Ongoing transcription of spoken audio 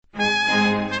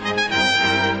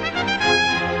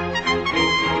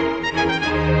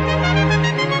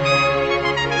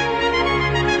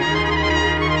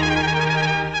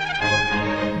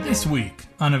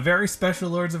On a very special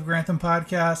Lords of Grantham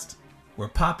podcast, we're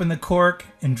popping the cork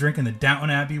and drinking the Downton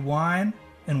Abbey wine,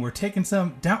 and we're taking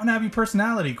some Downton Abbey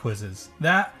personality quizzes.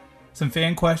 That, some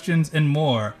fan questions, and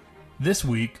more this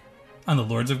week on the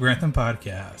Lords of Grantham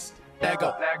podcast. There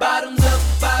go. Bottoms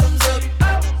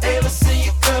up, ever see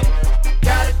you cup?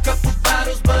 Got a couple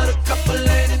bottles, but a couple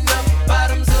ain't enough.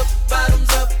 Bottoms up,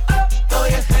 throw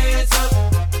your hands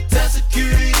up. Tell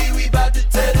security we about to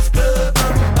tear this club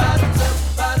up. Bottoms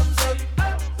up,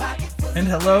 pocket full. And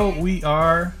hello, we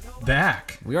are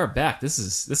back. We are back. This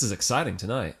is exciting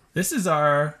tonight. This is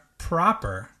our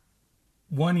proper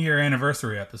 1 year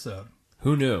anniversary episode.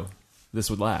 Who knew this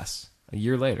would last a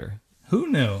year later? Who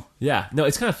knew? Yeah, no,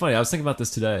 it's kind of funny. I was thinking about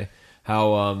this today.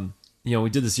 How we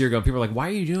did this a year ago. And people were like, "Why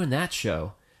are you doing that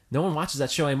show? No one watches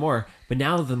that show anymore." But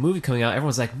now that the movie coming out,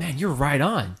 everyone's like, "Man, you're right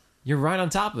on. You're right on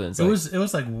top of it." It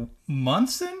was like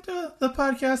months into the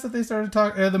podcast that they started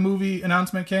talking. The movie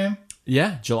announcement came.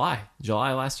 Yeah, July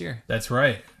last year. That's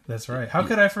right. How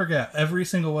could I forget? Every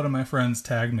single one of my friends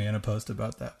tagged me in a post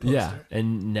about that poster. Yeah,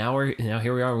 and now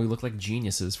here we are. We look like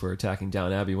geniuses for attacking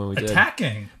Downton Abbey when we did.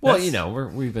 Attacking. Well,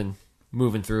 we've been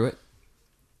moving through it.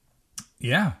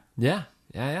 Yeah. Yeah.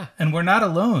 And we're not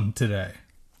alone today.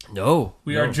 No,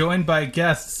 We are joined by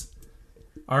guests.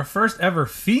 Our first ever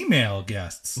female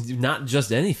guests. not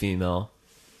just any female.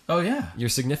 Oh yeah. Your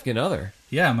significant other.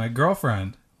 Yeah, my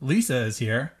girlfriend Lisa is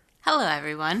here. Hello,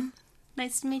 everyone.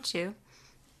 Nice to meet you.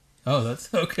 Oh,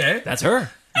 that's okay. That's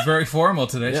her. Very formal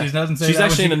today. Yeah. She doesn't say She's that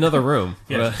when actually in another room.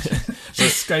 Yeah,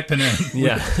 she's Skyping in.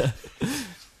 Yeah.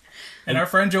 And our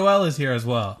friend Joelle is here as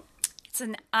well. It's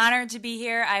an honor to be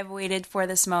here. I've waited for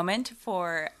this moment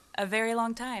for a very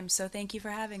long time, so thank you for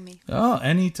having me. Oh,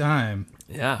 anytime.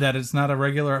 Yeah. That it's not a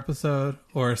regular episode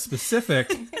or a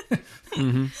specific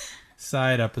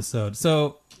side episode.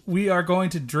 So we are going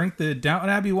to drink the Downton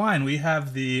Abbey wine.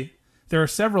 There are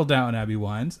several Downton Abbey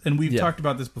wines, and we've talked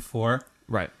about this before.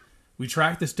 Right. We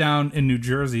tracked this down in New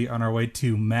Jersey on our way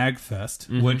to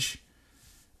MagFest, which,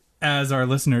 as our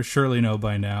listeners surely know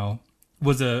by now,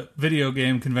 was a video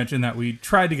game convention that we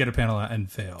tried to get a panel at and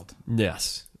failed.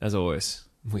 Yes, as always.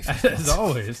 As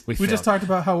always. We just talked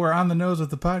about how we're on the nose with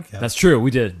the podcast. That's true.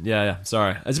 We did. Yeah.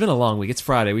 Sorry. It's been a long week. It's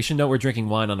Friday. We should know we're drinking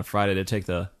wine on a Friday to take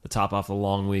the top off the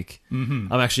long week.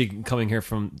 Mm-hmm. I'm actually coming here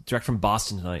direct from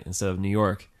Boston tonight instead of New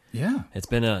York. Yeah. It's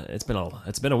been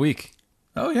a week.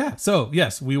 Oh, yeah. So,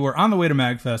 yes, we were on the way to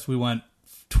MagFest. We went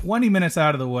 20 minutes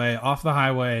out of the way, off the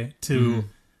highway, to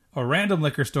a random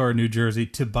liquor store in New Jersey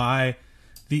to buy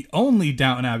the only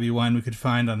Downton Abbey wine we could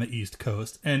find on the East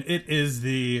Coast. And it is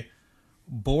the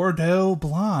Bordeaux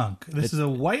Blanc. This is a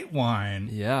white wine.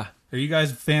 Yeah. Are you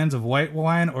guys fans of white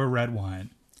wine or red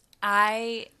wine?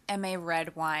 I am a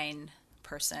red wine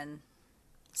person,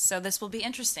 so this will be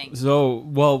interesting. So,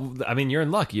 well, I mean, you're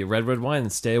in luck. You red wine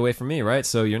and stay away from me, right?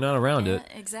 So you're not around it.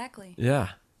 Exactly. Yeah.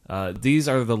 These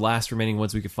are the last remaining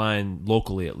ones we could find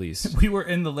locally, at least. We were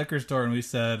in the liquor store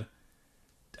and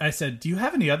I said, do you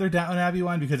have any other Downton Abbey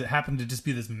wine? Because it happened to just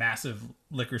be this massive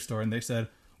liquor store. And they said,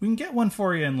 we can get one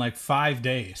for you in like 5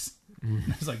 days. And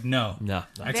I was like, no.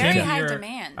 I Very high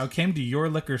demand. I came to your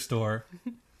liquor store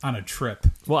on a trip.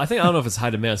 Well, I don't know if it's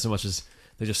high demand so much as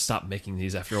they just stopped making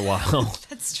these after a while.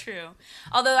 That's true.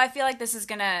 Although I feel like this is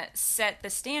going to set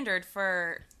the standard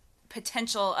for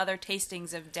potential other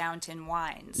tastings of Downton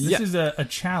wines. This is a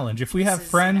challenge. If we have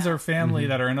friends or family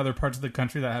that are in other parts of the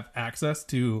country that have access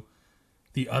to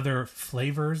the other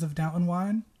flavors of Downton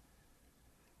wine,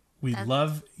 we'd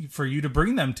love for you to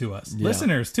bring them to us. Yeah.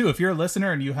 Listeners, too. If you're a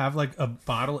listener and you have like a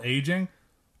bottle aging,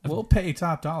 we'll pay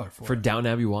top dollar for it. Downton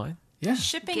Abbey wine? Yeah.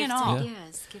 Shipping and all.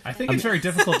 Yes. I think it's very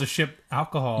difficult to ship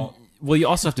alcohol. Well, you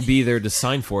also have to be there to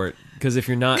sign for it, because if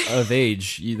you're not of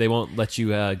age, they won't let you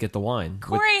get the wine.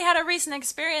 Corey had a recent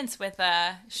experience with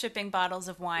shipping bottles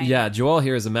of wine. Yeah, Joel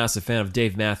here is a massive fan of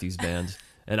Dave Matthews Band,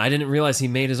 and I didn't realize he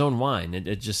made his own wine.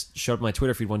 It just showed up on my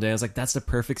Twitter feed one day. I was like, that's the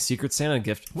perfect Secret Santa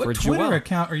gift What for Twitter Joel.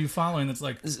 account are you following that's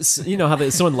like... You know how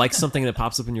someone likes something and it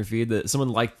pops up in your feed, that someone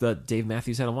liked that Dave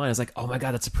Matthews had a wine. I was like, oh my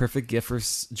God, that's a perfect gift for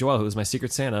Joelle, who is my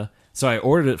Secret Santa. So I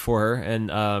ordered it for her, and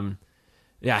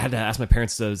I had to ask my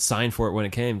parents to sign for it when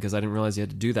it came, because I didn't realize you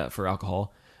had to do that for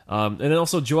alcohol. And then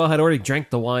also, Joelle had already drank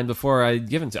the wine before I'd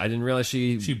given it to her. I didn't realize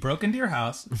She broke into your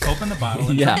house, opened the bottle,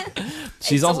 and yeah.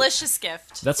 She's a delicious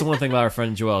gift. That's the one thing about our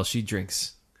friend Joelle. She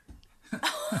drinks.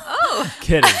 Oh.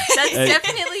 Kidding. That's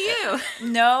definitely you.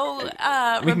 No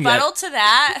We can rebuttal to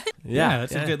that. Yeah.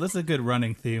 that's a good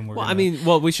running theme.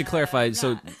 We should clarify.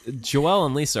 So Joelle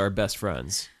and Lisa are best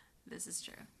friends. This is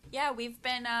true. Yeah, we've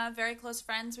been very close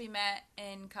friends. We met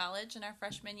in college in our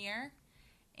freshman year,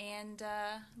 and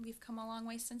we've come a long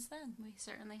way since then. We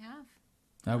certainly have.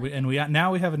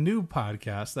 Now we have a new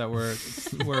podcast that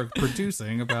we're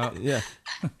producing about Yeah.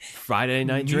 Friday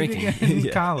night meeting drinking. in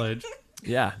yeah. college.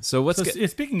 Yeah. So what's So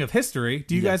speaking of history,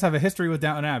 do you Yeah. guys have a history with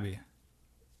Downton Abbey?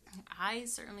 I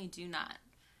certainly do not.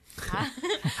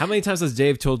 how many times has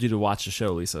Dave told you to watch the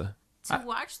show, Lisa? To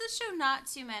watch the show, not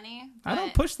too many. I don't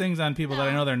but- push things on people that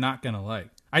I No. know they're not gonna like.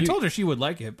 I told her she would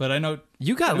like it, but I know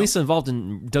You got No. Lisa involved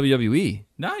in WWE.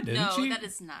 no, I didn't. No, that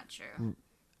is not true.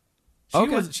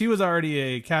 Okay. She was already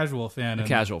a casual fan. A And,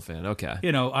 casual fan. Okay.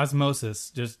 you know, osmosis.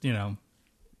 Just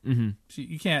Mm-hmm.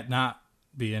 you can't not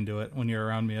be into it when you're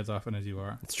around me as often as you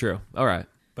are. It's true. All right.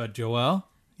 But Joelle,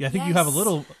 yeah, I think you have a Yes.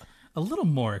 little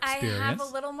more I experience. have a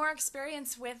little more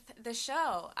experience with the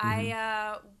show.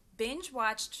 I binge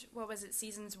watched, what was it,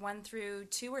 seasons 1 through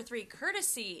 2 or 3,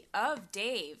 courtesy of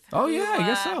Dave. Oh who, yeah, I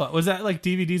guess so. Was that like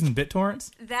DVDs and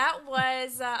BitTorrents? That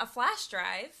was a flash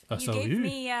drive. Oh, You so gave you-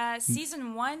 me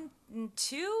season 1 and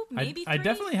 2, maybe 3. I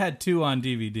definitely had 2 on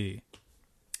DVD.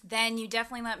 Then you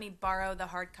definitely let me borrow the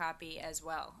hard copy as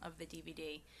well of the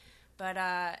DVD. But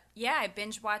yeah, I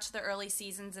binge watched the early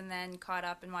seasons and then caught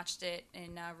up and watched it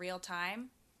in real time.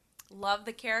 Love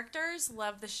the characters,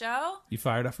 love the show. You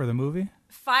fired up for the movie?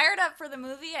 Fired up for the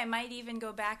movie. I might even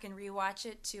go back and rewatch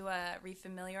it to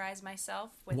refamiliarize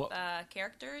myself with What-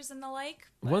 characters and the like.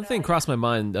 One But, thing crossed my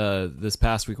mind this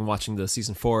past week when watching the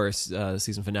season 4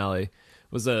 season finale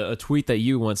was a tweet that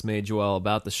you once made, Joel,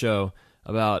 about the show,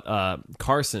 about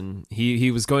Carson.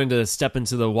 He was going to step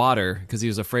into the water because he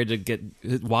was afraid to get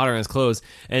water on his clothes.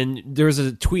 And there was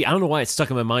a tweet, I don't know why it stuck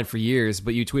in my mind for years,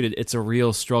 but you tweeted, "It's a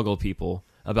real struggle, people,"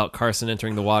 about Carson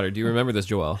entering the water. Do you remember this,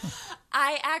 Joel?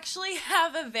 I actually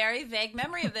have a very vague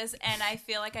memory of this, and I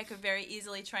feel like I could very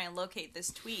easily try and locate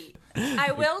this tweet.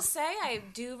 I will say I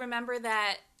do remember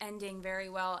that ending very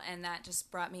well, and that just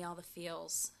brought me all the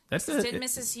feels. That's Did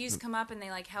Mrs. Hughes come up and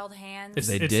they like held hands?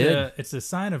 They did? It's a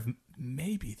sign of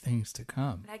maybe things to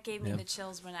come. That gave me the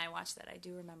chills when I watched that. I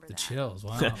do remember The that. chills.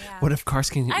 Wow. Yeah. What if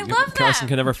Carson I love Carson that.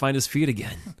 can never find his feet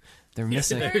again? They're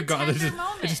missing. Very They're gone. There's tender just,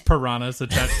 moment. there's just piranhas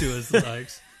attached to his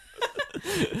legs.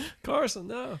 Carson,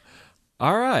 no.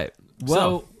 All right.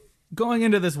 Well, So going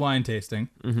into this wine tasting,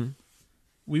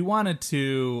 we wanted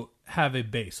to have a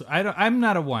base. So I'm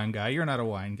not a wine guy. You're not a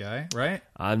wine guy, right?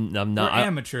 I'm not. We're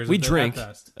amateurs We at drink,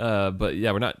 best. but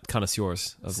yeah, we're not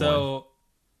connoisseurs of wine. So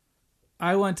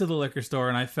I went to the liquor store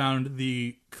and I found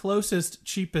the closest,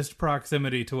 cheapest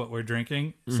proximity to what we're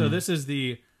drinking. So this is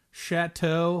the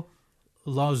Chateau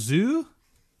Lazou.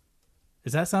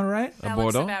 Does that sound right? That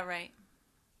looks Bordeaux? about right.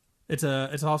 It's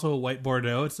also a white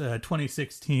Bordeaux. It's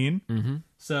 2016. Mm-hmm.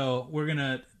 So we're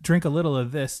gonna drink a little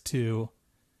of this to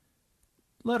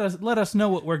let us know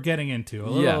what we're getting into. A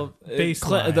little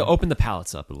baseline. Open the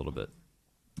palates up a little bit.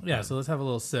 Yeah. So let's have a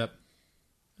little sip.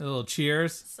 A little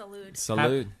cheers. Salute.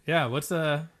 Salute. Yeah. What's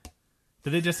the?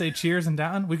 Did they just say cheers and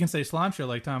down? We can say cilantro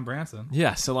like Tom Branson.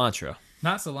 Yeah, cilantro.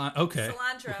 Not cilantro. Okay.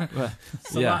 Cilantro.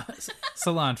 Yeah.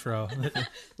 Cilantro.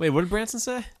 Wait, what did Branson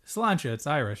say? Cilantro. It's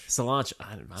Irish. Cilantro.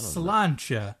 I don't know.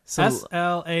 Cilantro. Sil-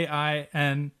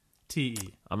 SLAINTE.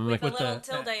 I'm gonna With make a little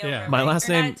tilde over yeah. it, My right? last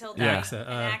Or not name- a tilde, yeah. Accent.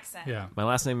 An accent. Yeah. my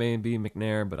last name may be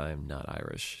McNair, but I am not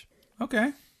Irish.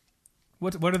 Okay.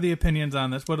 What are the opinions on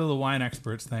this? What do the wine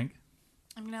experts think?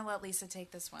 I'm going to let Lisa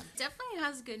take this one. Definitely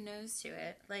has a good nose to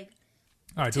it. Like,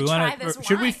 All right. To Do we try want this to?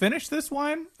 Should we wine. finish this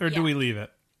wine or do Yeah. we leave it?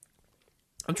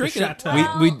 I'm drinking. Chateau. We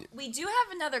Well, we do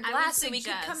have another I would glass, so we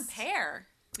can suggest- compare.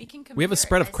 We can compare. we have a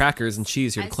spread of I crackers and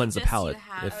cheese here to I cleanse the suggest palate you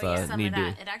have if some need of be.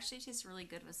 that. It actually tastes really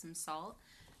good with some salt,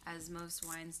 as most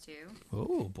wines do.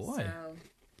 Oh boy, So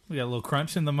we got a little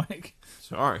crunch in the mic.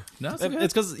 Sorry. No, it's It's okay.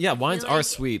 because wines feel are like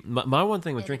sweet. My one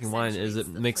thing with it drinking wine is it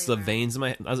accentuates the makes the flavor. veins in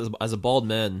my as a bald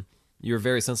man. You're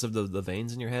very sensitive to the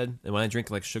veins in your head, and when I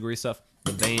drink like sugary stuff,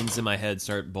 the veins in my head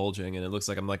start bulging, and it looks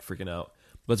like I'm like freaking out.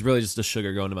 But it's really just the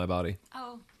sugar going to my body.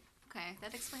 Oh, okay.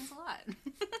 That explains a lot.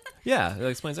 Yeah, that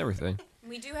explains everything.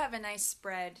 We do have a nice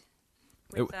spread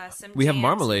with some we have jam,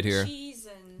 marmalade some here. cheese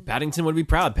and Paddington would be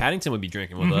proud. Paddington would be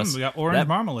drinking with us. We got orange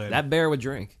marmalade. That bear would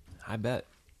drink. I bet.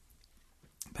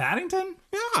 Paddington?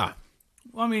 Yeah.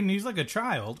 Well, I mean, he's like a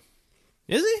child.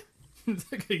 Is he? He's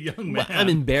like a young man. I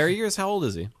mean, bear years. How old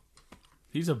is he?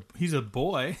 he's a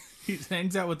boy. He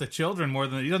hangs out with the children more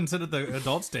than he doesn't sit at the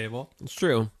adults table. It's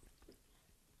true.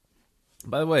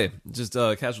 By the way, just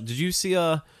casual. Did you see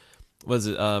was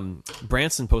it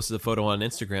Branson posted a photo on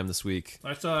Instagram this week?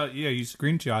 I saw. Yeah, you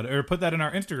screenshot or put that in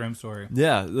our Instagram story.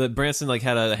 Yeah, the Branson like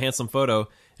had a handsome photo,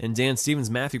 and Dan Stevens,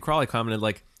 Matthew Crawley commented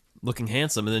like looking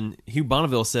handsome, and then Hugh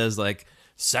Bonneville says like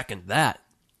second that.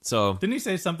 So Didn't he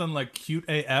say something like "cute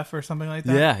AF" or something like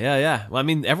that? yeah. Well, I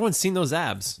mean, everyone's seen those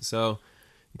abs, so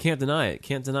you can't deny it.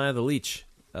 Can't deny the leech.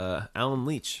 Alan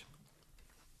Leach.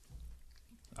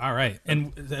 All right.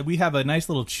 And we have a nice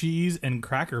little cheese and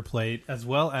cracker plate, as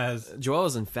well as... Joelle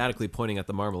is emphatically pointing at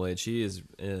the marmalade. She is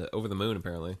over the moon,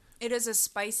 apparently. It is a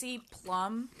spicy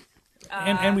plum.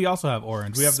 and we also have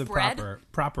orange. We have spread. the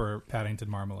proper Paddington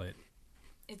marmalade.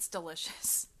 It's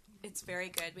delicious. It's very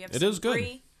good. We have It some is good.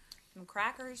 brie, some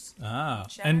crackers. Ah.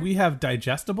 Cheddar. And we have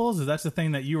digestibles. Is that the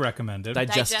thing that you recommended?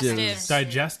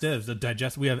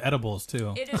 Digestives. We have edibles,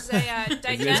 too. It is a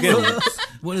digestive.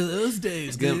 One of those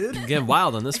days, Getting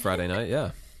wild on this Friday night,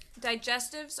 yeah.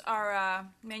 Digestives are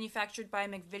manufactured by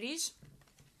McVitie's,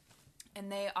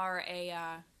 and they are a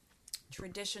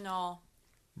traditional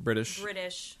British.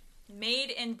 made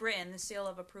in Britain, the seal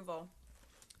of approval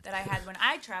that I had when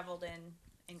I traveled in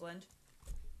England.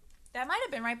 That might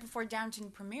have been right before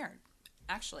Downton premiered,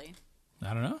 actually.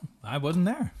 I don't know. I wasn't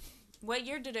there. What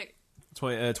year did it?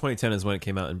 2010 is when it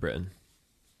came out in Britain.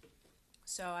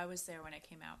 So I was there when it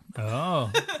came out.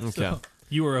 Oh. Okay. So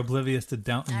you were oblivious to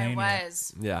Downton I Mania.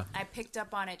 was. Yeah. I picked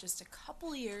up on it just a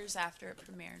couple years after it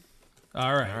premiered.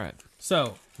 All right. All right.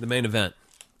 So The main event.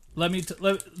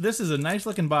 this is a nice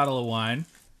looking bottle of wine.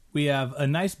 We have a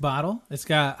nice bottle. It's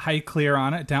got High Clear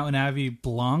on it. Downton Abbey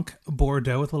Blanc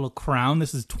Bordeaux with a little crown.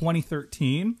 This is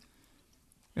 2013.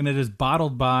 And it is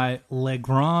bottled by Le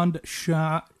Grand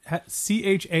Chais.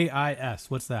 Chais.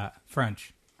 What's that?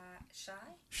 French. Shy?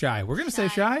 Shy. We're going to say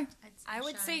shy? I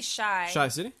would say shy. Shy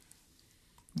City?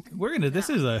 We're going to, this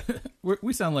is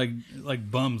we sound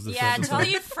like bums this Yeah, to episode. all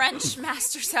you French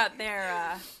masters out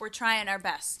there, we're trying our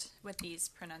best with these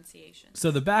pronunciations.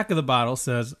 So the back of the bottle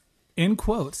says, in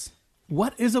quotes,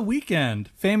 "What is a weekend?"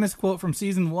 Famous quote from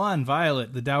season 1,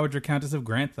 Violet, the Dowager Countess of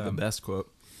Grantham. The best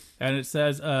quote. And it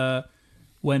says,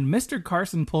 when Mr.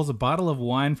 Carson pulls a bottle of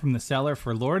wine from the cellar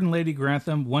for Lord and Lady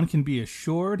Grantham, one can be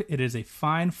assured it is a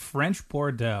fine French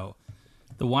Bordeaux,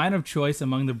 the wine of choice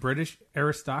among the British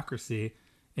aristocracy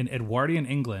in Edwardian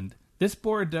England. This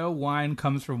Bordeaux wine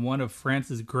comes from one of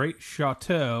France's great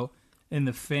chateaux in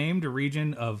the famed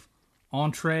region of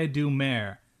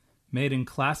Entre-deux-Mers. Made in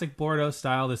classic Bordeaux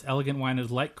style, this elegant wine is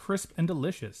light, crisp, and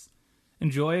delicious.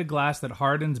 Enjoy a glass that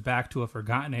hardens back to a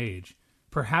forgotten age,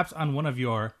 perhaps on one of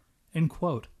your, in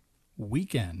quote,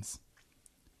 weekends.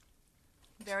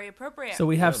 Very appropriate. So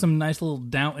we have some nice little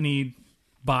Downton-y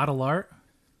bottle art.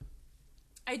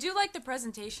 I do like the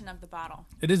presentation of the bottle.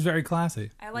 It is very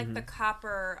classy. I like the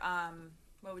copper,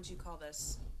 what would you call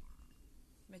this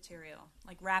material?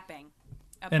 Like wrapping.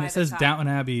 Up And by it the says top. Downton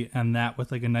Abbey and that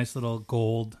with like a nice little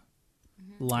gold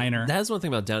liner. That's one thing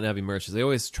about Downton Abbey merch is they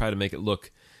always try to make it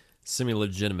look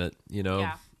semi-legitimate, you know?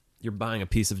 Yeah. You're buying a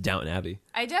piece of Downton Abbey.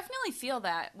 I definitely feel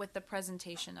that with the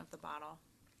presentation of the bottle.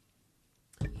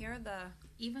 Here are the...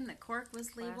 Even the cork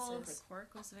was labeled. The Glasses. cork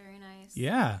was very nice.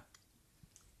 Yeah.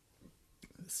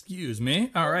 Excuse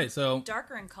me. All right, so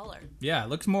darker in color. yeah, it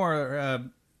looks more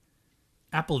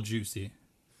apple juicy.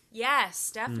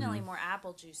 Yes, definitely more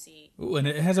apple juicy. Ooh, and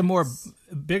it has a more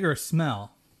bigger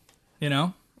smell. You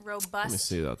know? Robust. Let me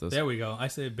see about this. There we go. I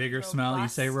say bigger smell. You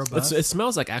Robust. say robust. It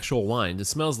smells like actual wine. It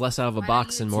smells less out of a Why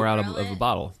box don't and you more out of swirl a it?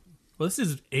 bottle. Well, this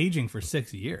is aging for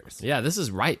 6 years. Yeah, this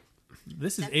is right.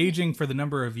 This is aging for the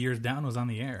number of years Downton was on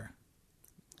the air.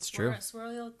 It's true.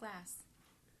 Swirl your glass.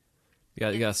 You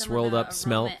got Get a some of swirled the up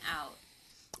smell. aroma out.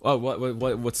 Oh,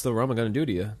 what's the aroma going to do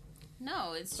to you?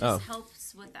 No, it just Oh.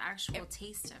 helps with the actual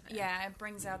taste of it. Yeah, it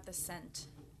brings out the scent.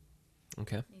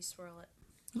 Okay. You swirl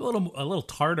it. A little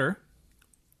tartar.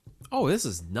 Oh, this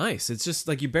is nice. It's just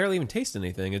like you barely even taste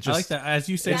anything. It's I just like that. As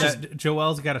you say Yeah. that,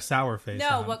 Joelle's got a sour face.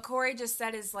 No, on. what Corey just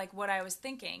said is like what I was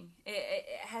thinking. It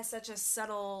has such a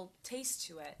subtle taste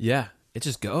to it. yeah, it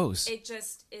just goes. It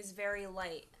just is very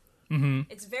light. Mm-hmm.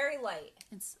 It's very light.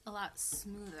 It's a lot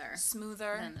smoother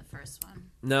Smoother. than the first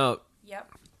one. Now,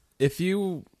 Yep. if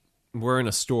you were in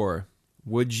a store,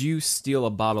 would you steal a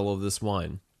bottle of this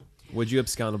wine? Would you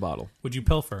abscond a bottle? Would you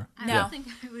pilfer? I No. don't think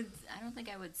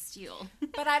I would steal.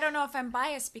 But I don't know if I'm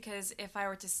biased because if I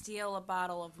were to steal a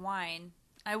bottle of wine,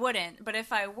 I wouldn't. But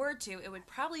if I were to, it would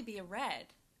probably be a red.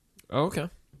 Oh, okay.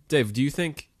 Dave, do you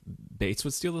think Bates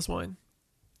would steal this wine?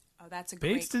 Oh, that's a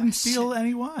great Bates didn't question. steal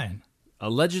any wine.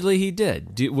 Allegedly, he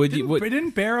did.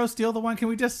 Didn't Barrow steal the wine? Can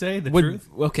we just say the truth?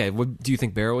 Okay. Do you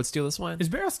think Barrow would steal this wine? Is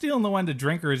Barrow stealing the wine to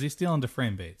drink, or is he stealing to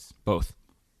frame Bates? Both.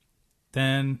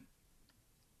 Then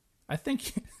I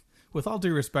think, with all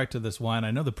due respect to this wine, I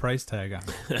know the price tag on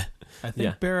it. I think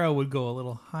Yeah. Barrow would go a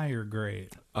little higher grade.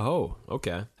 Oh,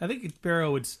 okay. I think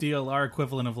Barrow would steal our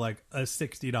equivalent of like a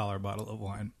 $60 bottle of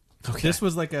wine. Okay. This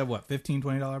was like a, what, $15,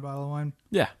 $20 bottle of wine?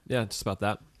 Yeah, just about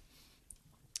that.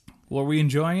 Well, are we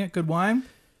enjoying it? Good wine?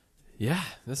 Yeah,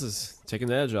 this is taking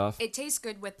the edge off. It tastes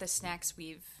good with the snacks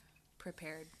we've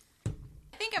prepared.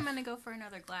 I think I'm gonna go for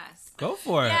another glass. Go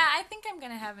for it. Yeah, I think I'm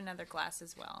gonna have another glass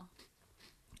as well.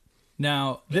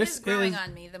 Now It this is growing is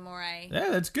on me the more I yeah,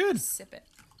 that's good. sip it.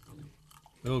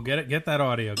 Oh, get that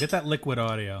audio, get that liquid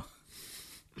audio.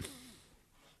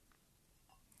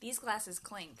 These glasses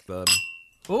clink.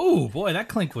 Oh boy, that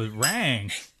clink was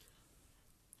rang.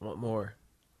 Want more?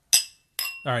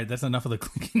 All right, that's enough of the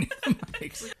clinking in the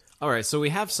mics. All right, so we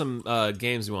have some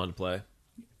games we want to play.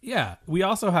 Yeah, we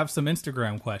also have some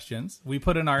Instagram questions. We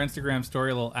put in our Instagram story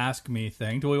a little Ask Me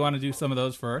thing. Do we want to do some of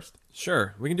those first?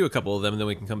 Sure, we can do a couple of them, and then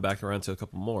we can come back around to a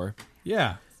couple more.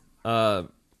 Yeah.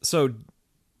 So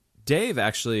Dave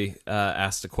actually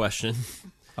asked a question.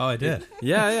 Oh, I did.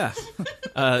 Yeah.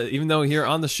 Even though you're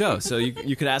on the show, so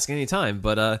you could ask any time.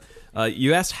 But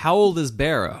you asked, how old is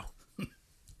Barrow?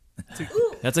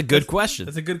 That's a good question.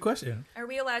 That's a good question. Are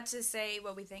we allowed to say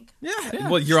what we think? Yeah.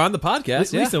 Well, you're on the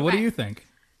podcast. Lisa, what do Right. you think?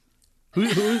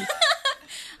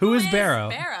 Who is Barrow?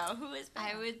 Barrow. Who is Barrow?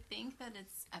 I would think that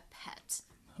it's a pet.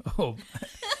 Oh,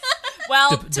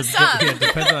 Well, to some. yeah,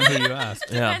 depends on who you ask.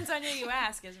 Yeah. Depends on who you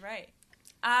ask, is right.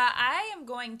 I am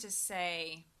going to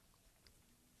say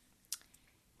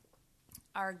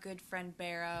our good friend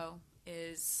Barrow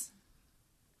is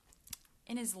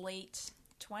in his late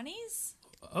 20s.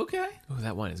 Okay. Oh,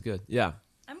 that wine is good. Yeah.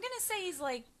 I'm going to say he's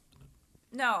like,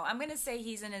 no, I'm going to say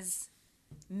he's in his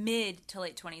mid to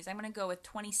late 20s. I'm going to go with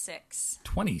 26.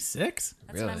 26?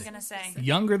 That's what I'm Really? going to say.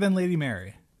 Younger than Lady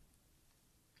Mary.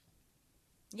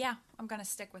 Yeah, I'm going to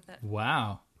stick with it.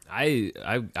 Wow.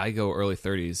 I go early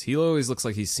 30s. He always looks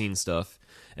like he's seen stuff.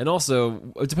 And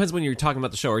also, it depends when you're talking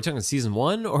about the show. Are you talking season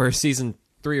 1 or season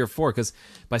 3 or 4? Because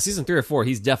by season 3 or 4,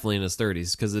 he's definitely in his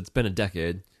 30s because it's been a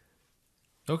decade.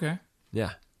 Okay.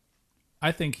 Yeah.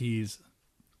 I think he's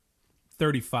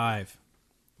 35.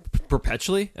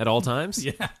 Perpetually at all times?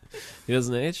 Yeah. He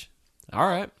doesn't age? All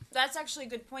right. That's actually a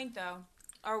good point, though.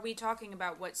 Are we talking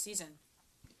about what season?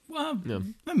 Well, Yeah.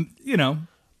 you know,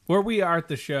 where we are at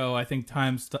the show, I think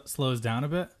time slows down a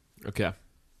bit. Okay.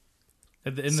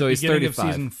 In the So he's beginning of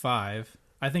 35. season 5,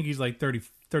 I think he's like 30,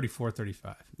 34,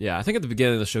 35. Yeah, I think at the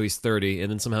beginning of the show he's 30, and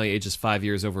then somehow he ages 5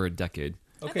 years over a decade.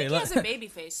 I Okay, think he has a baby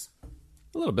face.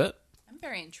 A little bit. I'm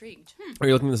very intrigued. Are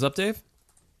you looking this up, Dave?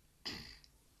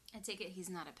 I take it he's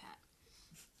not a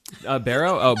pet.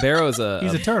 Barrow? Oh, Barrow is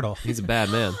he's a turtle. he's a bad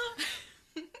man.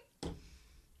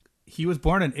 He was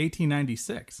born in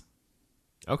 1896.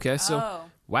 Okay, so Oh.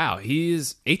 wow,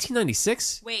 he's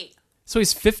 1896. Wait, So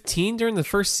he's 15 during the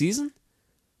first season,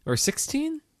 or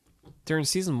 16 during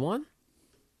season 1.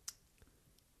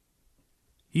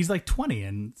 He's like 20,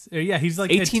 and yeah, he's like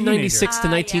 1896 to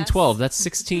Ah, 1912. yes. That's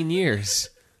 16 years.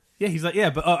 Yeah, he's like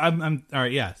but I'm all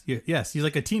right. Yes, he's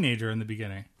like a teenager in the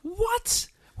beginning. What?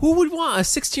 Who would want a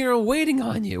 16-year-old waiting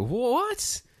on you?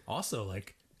 What? Also,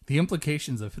 like the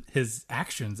implications of his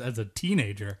actions as a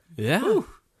teenager. Yeah.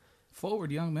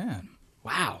 Forward young man.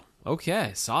 Wow.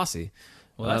 Okay, saucy.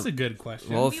 Well, that's a good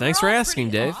question. Well, we thanks were for all asking,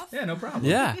 pretty Dave. off. yeah, no problem.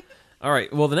 Yeah. All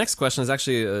right. Well, the next question is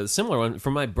actually a similar one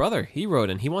from my brother. He wrote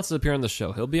in. He wants to appear on the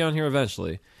show. He'll be on here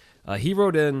eventually. He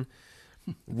wrote in,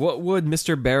 what would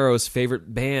Mr. Barrow's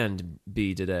favorite band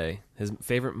be today? His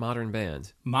favorite modern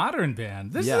band? Modern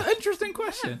band. This Yeah. is an interesting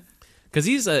question. Because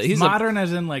he's Modern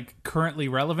as in like currently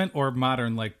relevant, or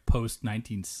modern like post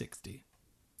 1960.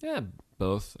 yeah,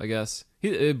 both, I guess.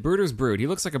 Brooder's Brood. He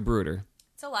looks like a brooder.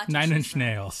 It's a lot. To 9 choose Inch from.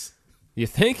 Nails. You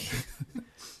think?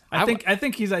 I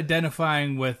think he's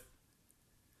identifying with.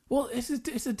 Well, it's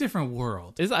a different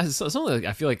world. It's something like,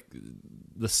 I feel like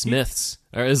the Smiths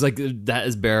or is like that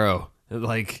is Barrow,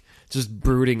 like just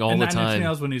brooding all And the 9 Inch time.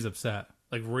 Nails when he's upset,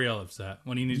 like real upset,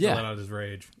 when he needs Yeah. to let out his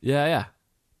rage. Yeah.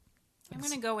 I'm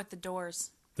going to go with the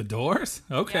Doors. The Doors.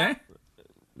 Okay.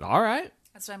 Yeah. All right.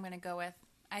 That's what I'm going to go with.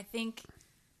 I think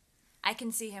I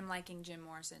can see him liking Jim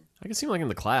Morrison. I can see him like in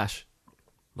the Clash, I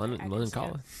London can see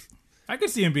Calling. I could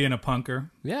see him being a punker.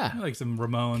 Yeah. I like some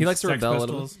Ramones. He likes to Sex rebel a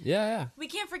little Pistols bit. Yeah. We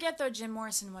can't forget, though, Jim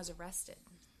Morrison was arrested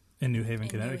in New Haven, in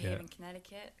Connecticut. New Haven,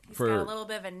 Connecticut. He's For- got a little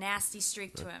bit of a nasty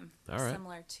streak to him, All right.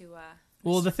 similar to.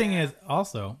 Well, the Mr. thing Barrow. is,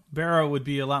 also, Barrow would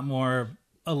be a lot more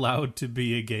allowed to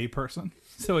be a gay person,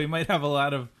 so he might have a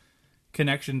lot of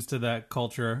connections to that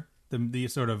culture, the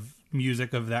sort of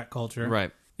music of that culture.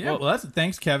 Right. Yeah. Well,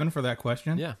 thanks, Kevin, for that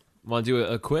question. Yeah. Want to do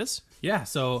a quiz? Yeah.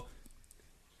 So,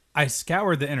 I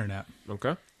scoured the internet,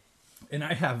 Okay. and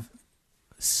I have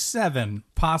 7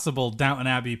 possible Downton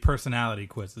Abbey personality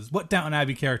quizzes. What Downton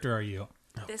Abbey character are you?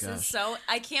 This gosh. is so.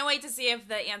 I can't wait to see if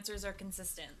the answers are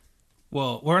consistent.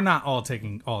 Well, we're not all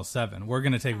taking all 7. We're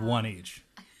going to take one each.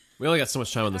 We only got so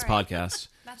much time on this All right. podcast.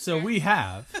 That's So fair. we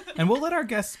have, and we'll let our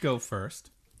guests go first.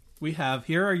 We have,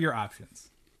 here are your options.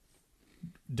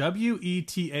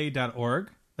 WETA.org.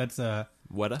 That's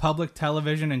What? public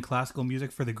television and classical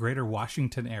music for the greater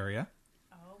Washington area.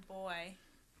 Oh boy.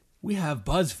 We have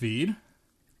BuzzFeed.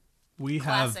 We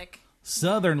Classic. have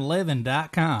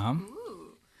SouthernLiving.com.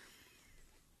 Ooh.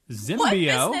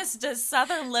 Zimbio. What business does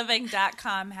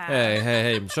SouthernLiving.com have?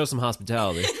 Hey, show some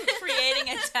hospitality. Creating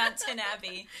a Downton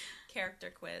Abbey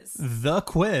character quiz.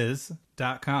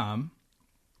 TheQuiz.com.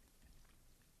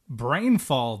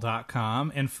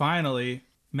 Brainfall.com. And finally,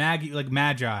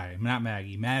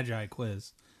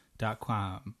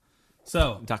 MagiQuiz.com.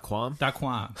 So, .com?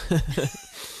 .com.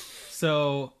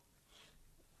 So,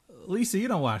 Lisa, you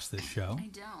don't watch this show. I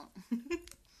don't.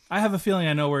 I have a feeling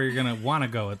I know where you're going to want to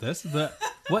go with this.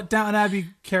 What Downton Abbey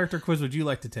character quiz would you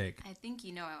like to take? I think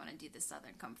you know I want to do the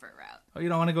Southern Comfort route. Oh, you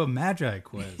don't want to go Magi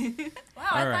quiz. Wow,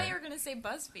 I right. thought you were going to say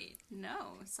BuzzFeed.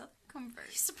 No, Southern Comfort.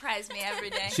 You surprise me every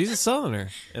day. She's a Southerner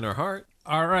in her heart.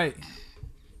 All right.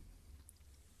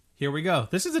 Here we go.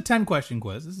 This is a 10-question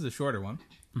quiz. This is a shorter one.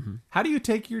 Mm-hmm. How do you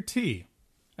take your tea?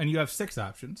 And you have 6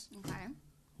 options. Okay.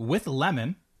 With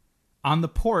lemon, on the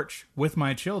porch with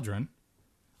my children,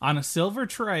 on a silver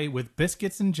tray with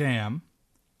biscuits and jam,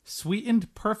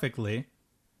 sweetened perfectly,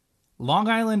 Long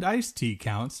Island iced tea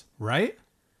counts, right?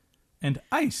 And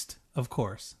iced, of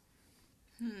course.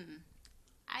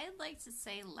 I'd like to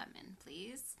say lemon,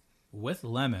 please. With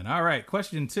lemon. All right,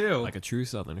 question 2. Like a true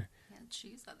Southerner. Yeah,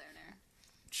 choose Southerner.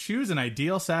 Choose an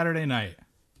ideal Saturday night.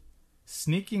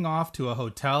 Sneaking off to a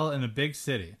hotel in a big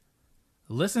city.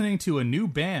 Listening to a new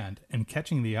band and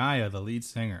catching the eye of the lead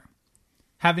singer.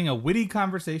 Having a witty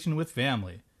conversation with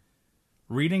family.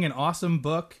 Reading an awesome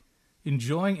book.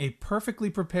 Enjoying a perfectly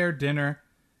prepared dinner.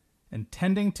 And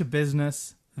tending to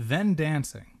business, then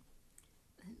dancing.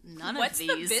 None What's of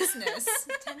the these. business?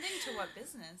 Tending to what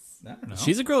business? I don't know.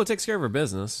 She's a girl who takes care of her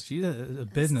business. She's a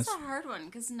business. This is a hard one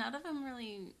because none of them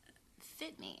really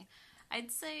fit me. I'd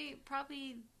say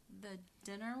probably the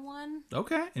dinner one.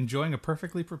 Okay. Enjoying a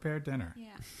perfectly prepared dinner. Yeah.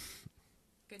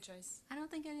 Good choice. I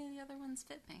don't think any of the other ones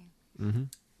fit me.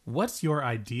 What's your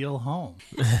ideal home?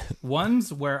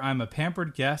 Ones where I'm a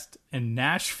pampered guest in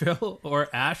Nashville or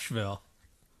Asheville.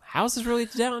 How's this really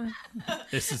down?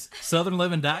 This is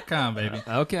SouthernLiving.com, baby.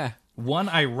 Okay. One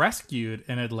I rescued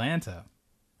in Atlanta.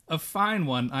 A fine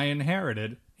one I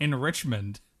inherited in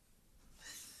Richmond.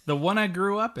 The one I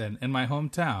grew up in my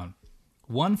hometown.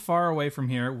 One far away from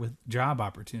here with job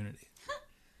opportunity.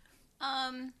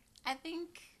 I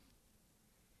think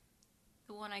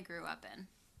the one I grew up in.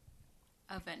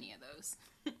 Of any of those.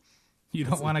 You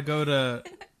don't want to go to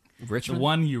the Richmond?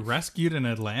 one you rescued in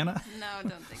Atlanta? No, I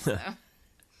don't think so.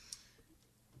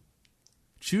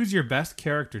 Choose your best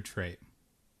character trait.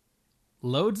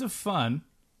 Loads of fun,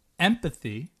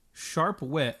 empathy, sharp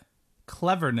wit,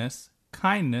 cleverness,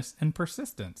 kindness, and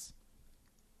persistence.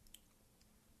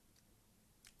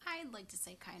 I'd like to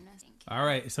say kindness. Thank you. All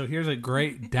right, so here's a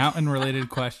great Downton-related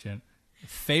question.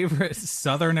 Favorite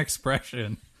Southern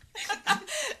expression?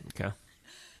 Okay.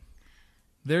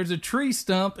 There's a tree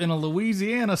stump in a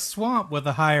Louisiana swamp with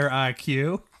a higher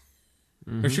IQ.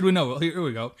 Or should we know? Here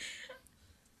we go.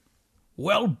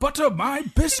 Well, butter my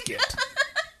biscuit.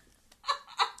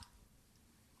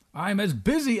 I'm as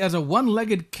busy as a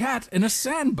one-legged cat in a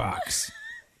sandbox.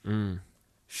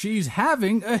 She's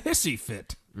having a hissy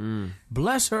fit.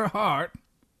 Bless her heart.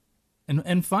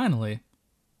 And finally,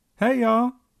 hey,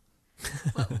 y'all.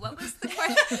 What was the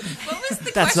question? What was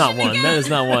the That's not question one. again? That is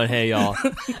not one. Hey, y'all.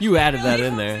 You added that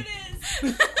in there. It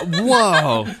is.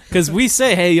 Whoa. Because we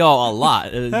say hey, y'all a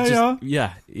lot. Hey, y'all.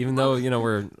 Yeah. Even though,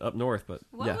 we're up north, but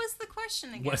What yeah. was the question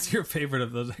again? What's your favorite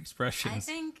of those expressions? I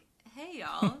think, hey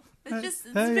y'all. It's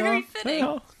Hey, very y'all. fitting. Hey,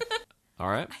 y'all. All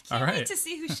right. Can't All right. wait to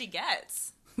see who she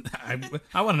gets. I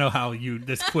want to know how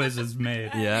this quiz is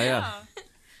made. Yeah.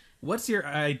 What's your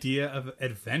idea of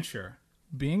adventure?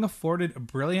 Being afforded a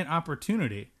brilliant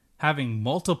opportunity, having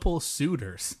multiple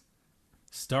suitors,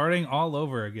 starting all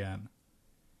over again,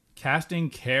 casting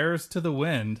cares to the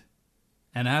wind,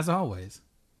 and as always,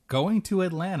 going to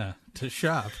Atlanta to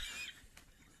shop.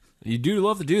 You do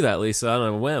love to do that, Lisa,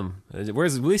 on a whim.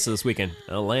 Where's Lisa this weekend?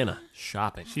 Atlanta.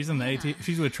 Shopping. She's in the AT.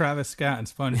 She's with Travis Scott and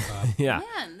SpongeBob. Yeah.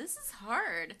 Man, this is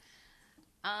hard.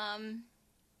 I'd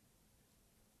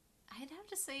have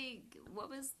to say, what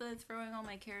was the throwing all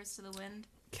my cares to the wind?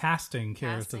 Casting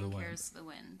cares to Casting the wind. cares to the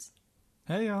wind.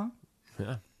 Hey y'all.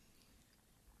 Yeah.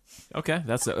 Okay,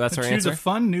 that's our Choose answer. a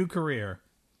fun new career.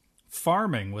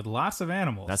 Farming with lots of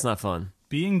animals. That's not fun.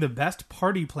 Being the best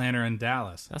party planner in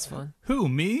Dallas. That's fun. Who,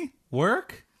 me?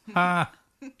 Work? Ha.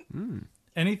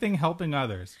 Anything helping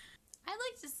others. I'd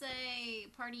like to say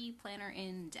party planner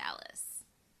in Dallas.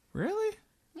 Really?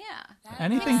 Yeah.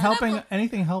 Anything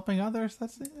helping others?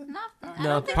 That's it.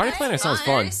 No, party planner sounds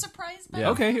fun. Surprised by Yeah.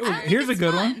 Okay, think here's a it's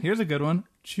good fun. one. Here's a good one.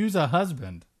 Choose a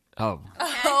husband. Oh,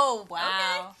 Oh,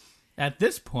 wow. At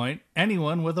this point,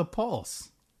 anyone with a pulse.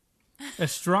 A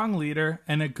strong leader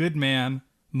and a good man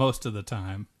most of the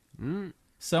time.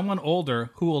 Someone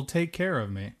older who will take care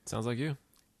of me. sounds like you.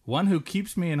 One who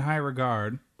keeps me in high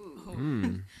regard.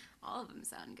 All of them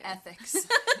sound good. Ethics.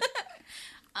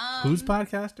 Whose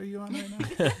podcast are you on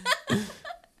right now?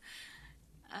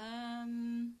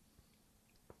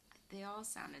 They all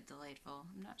sounded delightful.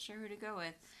 I'm not sure who to go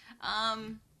with.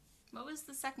 What was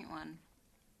the second one?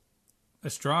 A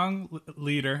strong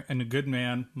leader and a good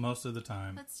man most of the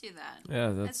time. Let's do that. Yeah,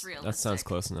 That's that sounds realistic.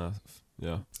 close enough.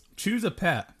 Yeah. Choose a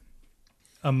pet.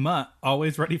 A mutt,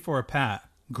 always ready for a pat.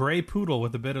 Gray poodle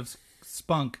with a bit of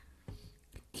spunk.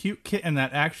 Cute kitten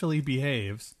that actually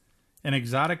behaves. An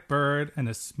exotic bird and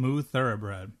a smooth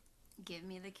thoroughbred. Give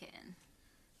me the kitten.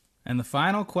 And the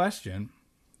final question,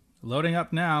 loading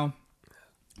up now.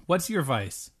 What's your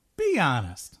vice? Be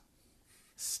honest.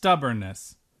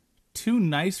 Stubbornness. Too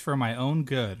nice for my own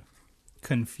good.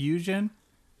 Confusion.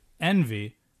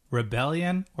 Envy.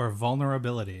 Rebellion or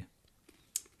vulnerability.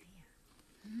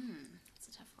 It's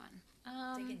a tough one.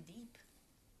 Digging deep.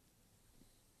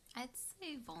 I'd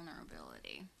say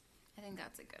vulnerability. I think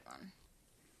that's a good one.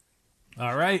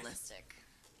 All right. Realistic.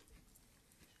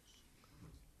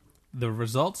 The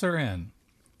results are in.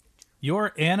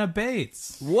 You're Anna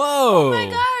Bates. Whoa. Oh my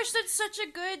gosh, that's such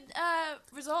a good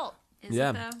result. Is Yeah.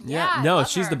 it though? Yeah. I No, love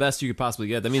she's her. the best you could possibly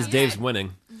get. That means Okay. Dave's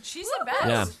winning. She's the best.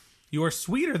 Yeah. You're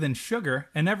sweeter than sugar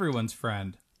and everyone's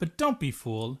friend. But don't be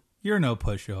fooled. You're no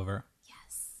pushover.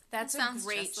 That's That a sounds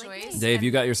great just like choice. me. Dave,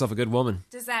 you got yourself a good woman.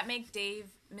 Does that make Dave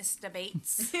Mr.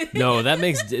 Bates? No, that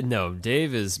makes no.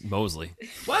 Dave is Mosley.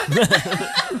 Dave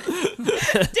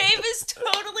is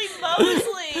totally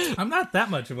Mosley. I'm not that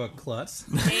much of a klutz.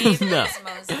 Dave No. is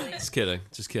Mosley. Just kidding.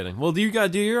 Just kidding. Well, you got to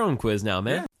do your own quiz now,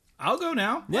 man. I'll go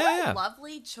now. Yeah, yeah.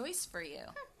 Lovely choice for you.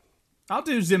 I'll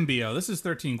do Zimbio. This is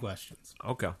 13 questions.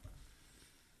 Okay.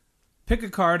 Pick a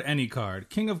card, any card.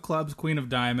 King of clubs, queen of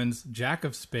diamonds, jack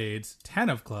of spades, 10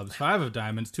 of clubs, 5 of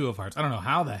diamonds, 2 of hearts. I don't know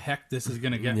how the heck this is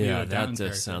going to get me to Yeah, a down that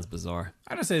character. sounds bizarre.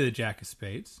 I'm going to say the jack of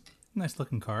spades. Nice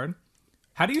looking card.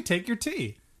 How do you take your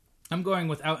tea? I'm going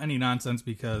without any nonsense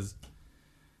because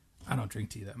I don't drink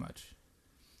tea that much.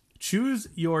 Choose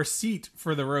your seat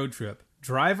for the road trip.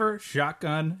 Driver,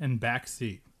 shotgun, and back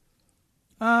seat.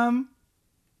 I'll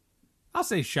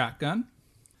say shotgun.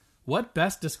 What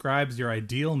best describes your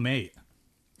ideal mate?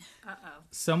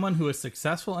 Someone who is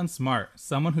successful and smart.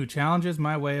 Someone who challenges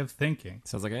my way of thinking.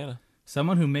 Sounds like Anna.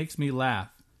 Someone who makes me laugh.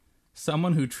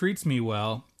 Someone who treats me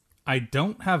well. I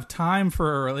don't have time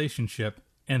for a relationship,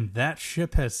 and that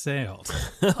ship has sailed.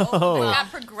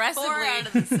 Got progressively. 4 out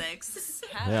of the 6.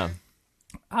 Yeah.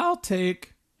 I'll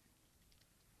take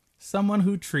someone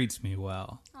who treats me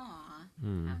well. Aw, how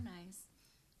nice.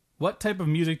 What type of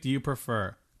music do you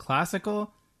prefer?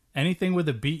 Classical? Anything with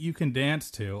a beat you can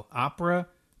dance to? Opera?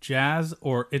 Jazz?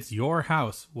 Or it's your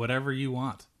house? Whatever you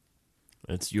want.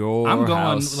 It's your I'm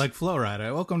going house. like Flow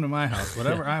Rider. Welcome to my house.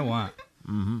 Whatever I want.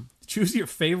 Choose your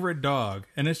favorite dog.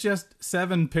 And it's just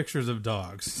 7 pictures of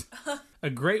dogs. A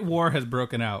great war has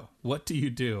broken out. What do you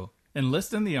do?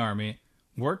 Enlist in the army.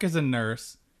 Work as a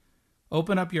nurse.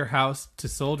 Open up your house to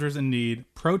soldiers in need.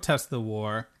 Protest the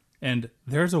war. And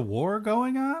there's a war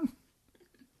going on?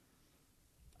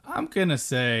 I'm going to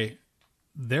say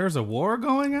there's a war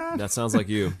going on? That sounds like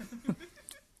you.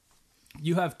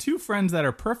 You have 2 friends that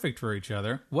are perfect for each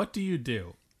other. What do you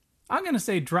do? I'm going to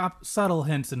say drop subtle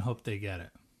hints and hope they get it.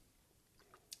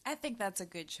 I think that's a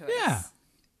good choice. Yeah.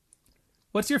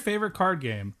 What's your favorite card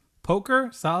game? Poker,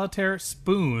 solitaire,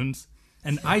 spoons,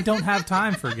 and I don't have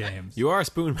time for games. You are a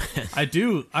spoon man. I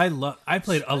do. I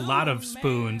played a lot of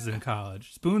spoons in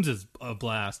college. Spoons is a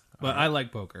blast, but I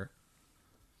like poker.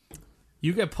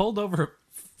 You get pulled over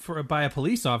by a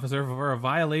police officer for a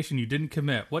violation you didn't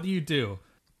commit. What do you do?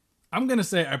 I'm going to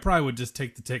say I probably would just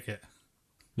take the ticket.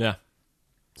 Yeah.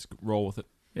 Just roll with it.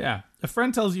 Yeah. A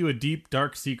friend tells you a deep,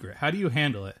 dark secret. How do you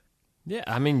handle it? Yeah,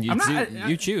 I mean, you, I'm not-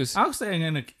 you choose. I'll say I'm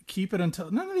going to keep it until...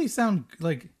 None of these sound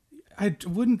like... I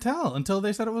wouldn't tell until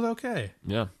they said it was okay.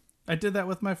 Yeah. I did that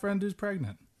with my friend who's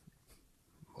pregnant.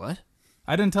 What?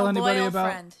 I didn't tell A anybody loyal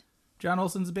about friend. John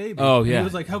Olsen's baby. Oh, And yeah. he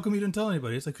was like, how come you didn't tell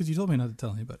anybody? It's like, because you told me not to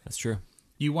tell anybody. That's true.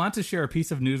 You want to share a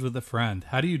piece of news with a friend.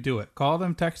 How do you do it? Call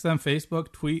them, text them,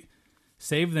 Facebook, tweet,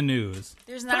 save the news.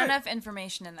 There's not But enough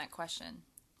information in that question.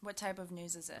 What type of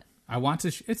news is it? I want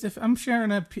to... it's if I'm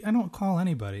sharing I don't call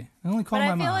anybody. I only call But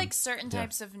my I feel mom. like certain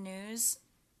types of news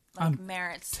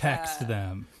merits. Text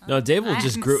them. No, Dave will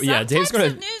just group. Yeah, Dave's Some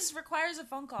going types of news requires a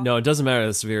phone call. No, it doesn't matter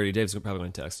the severity. Dave's probably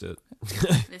going to text it.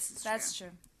 This is That's true.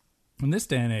 In this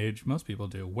day and age, most people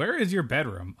do. Where is your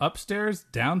bedroom? Upstairs,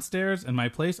 downstairs, and my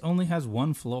place only has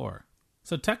one floor.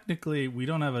 So technically, we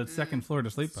don't have a second floor to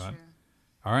sleep on.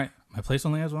 All right, my place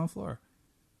only has one floor.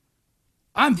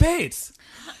 I'm Bates.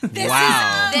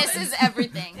 Wow. This is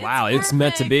everything. Wow, it's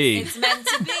meant to be. It's meant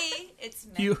to be. It's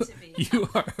meant You, to be. you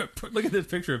are. Look at this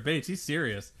picture of Bates. He's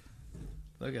serious.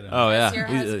 Look at him. Oh, yeah. That's your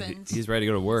husband. He's ready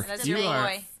to go to work. That's You your are.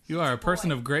 boy. You are a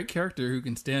person of great character who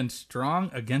can stand strong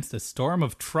against a storm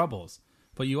of troubles,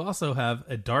 but you also have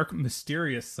a dark,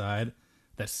 mysterious side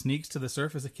that sneaks to the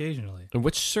surface occasionally. And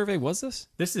which survey was this?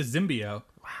 This is Zimbio.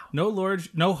 Wow.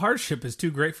 No hardship is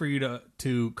too great for you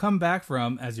to come back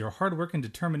from, as your hard work and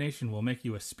determination will make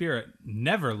you a spirit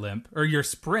never limp, or your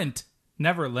sprint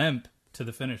never limp to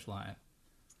the finish line.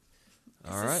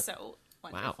 All This right. is so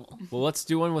wonderful. Wow. Well, let's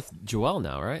do one with Joelle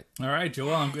now, right? All right,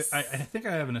 Joel. I think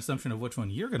I have an assumption of which one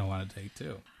you're going to want to take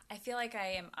too. I feel like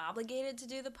I am obligated to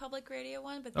do the public radio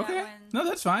one, but Okay. that one. No,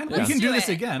 that's fine. We Let's can do do this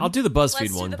it. again. I'll do the BuzzFeed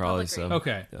Let's do one the probably. public So radio.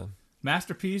 Okay. Yeah.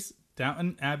 Masterpiece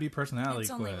Downton Abbey personality It's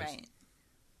quiz. only right.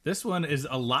 This one is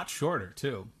a lot shorter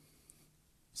too.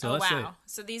 So Oh let's wow!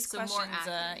 So these So more questions,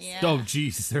 accuracy. yeah. see. Oh,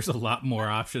 geez, there's a lot more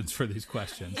options for these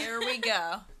questions. Here we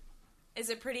go. Is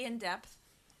it pretty in depth?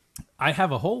 I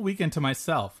have a whole weekend to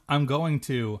myself. I'm going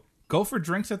to go for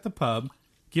drinks at the pub,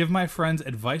 give my friends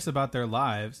advice about their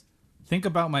lives, think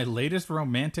about my latest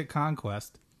romantic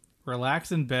conquest,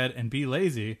 relax in bed and be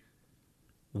lazy.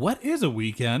 What is a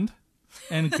weekend?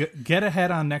 And get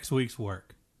ahead on next week's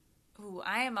work. Ooh,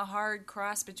 I am a hard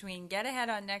cross between get ahead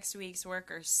on next week's work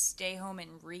or stay home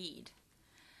and read.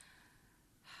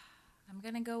 I'm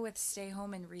gonna go with stay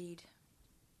home and read.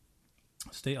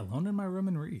 Stay alone in my room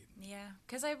and read. Yeah,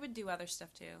 because I would do other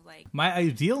stuff too. Like, My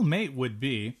ideal mate would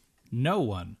be no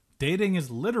one. Dating is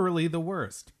literally the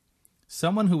worst.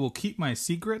 Someone who will keep my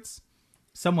secrets,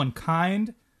 someone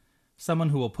kind, someone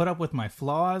who will put up with my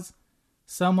flaws,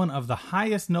 someone of the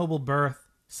highest noble birth,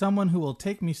 someone who will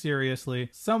take me seriously,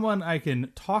 someone I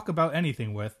can talk about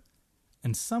anything with,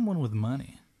 and someone with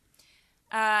money.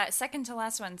 second to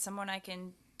last one, someone I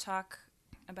can talk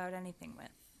about anything with.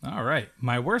 All right.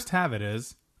 My worst habit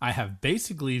is I have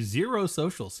basically zero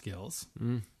social skills.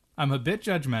 I'm a bit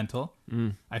judgmental.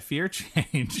 I fear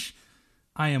change.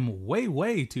 I am way,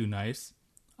 way too nice.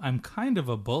 I'm kind of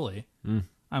a bully.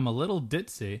 I'm a little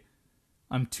ditzy.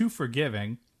 I'm too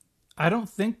forgiving. I don't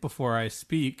think before I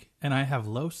speak, and I have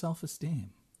low self-esteem.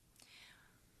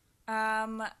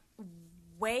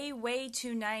 Way, way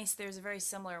too nice. There's a very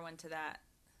similar one to that.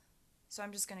 So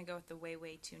I'm just gonna go with the way,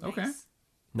 way too nice. Okay.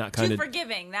 Not Too kind of.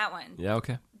 forgiving, that one. Yeah.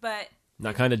 Okay. But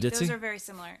Not kind of those ditzy. are very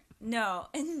similar. No,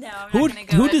 no, I'm Who not would gonna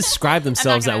go who with, describe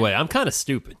themselves gonna- that way? I'm kind of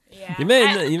stupid. Yeah. You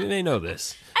may know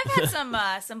this. I've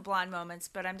had some blonde moments,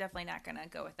 but I'm definitely not gonna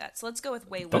go with that. So let's go with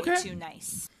way, way Okay. too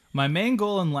nice. My main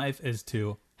goal in life is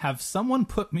to have someone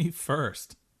put me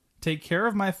first, take care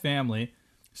of my family,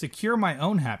 secure my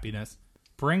own happiness,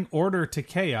 bring order to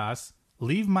chaos,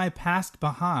 leave my past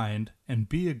behind, and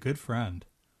be a good friend.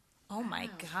 Oh my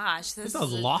gosh, this That's a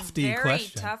is lofty very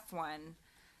question. tough one.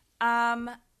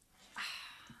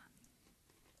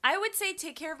 I would say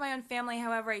take care of my own family.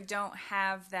 However, I don't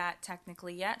have that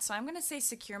technically yet, so I'm going to say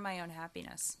secure my own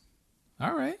happiness.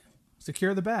 All right.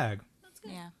 Secure the bag.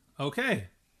 Yeah. Okay.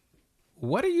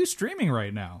 What are you streaming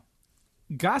right now?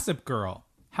 Gossip Girl,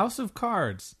 House of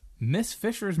Cards, Miss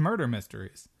Fisher's Murder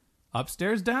Mysteries,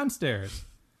 Upstairs Downstairs,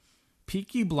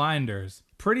 Peaky Blinders,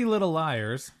 Pretty Little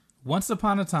Liars, Once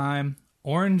Upon a Time,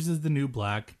 Orange is the New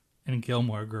Black, and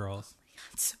Gilmore Girls.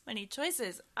 So many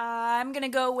choices. I'm going to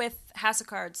go with House of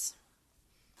Cards.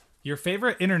 Your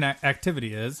favorite internet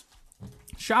activity is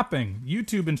shopping,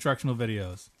 YouTube instructional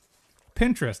videos,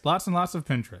 Pinterest, lots and lots of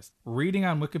Pinterest, reading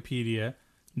on Wikipedia,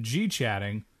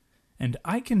 G-chatting, and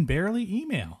I can barely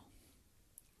email.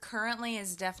 Currently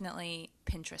is definitely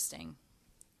Pinteresting.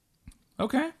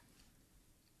 Okay.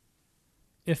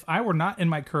 If I were not in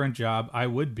my current job, I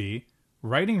would be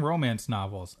writing romance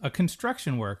novels, a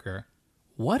construction worker.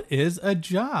 What is a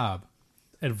job?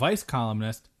 Advice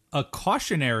columnist, a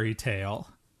cautionary tale,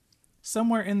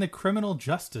 somewhere in the criminal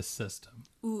justice system.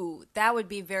 Ooh, that would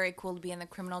be very cool to be in the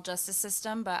criminal justice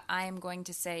system, but I am going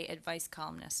to say advice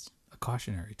columnist. A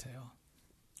cautionary tale.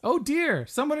 Oh dear,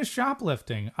 someone is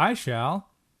shoplifting. I shall.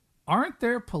 Aren't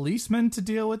there policemen to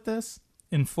deal with this?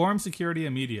 Inform security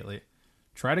immediately.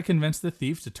 Try to convince the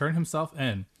thief to turn himself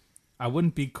in. I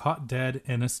wouldn't be caught dead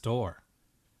in a store.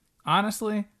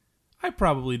 Honestly, I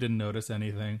probably didn't notice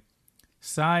anything.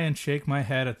 Sigh and shake my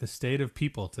head at the state of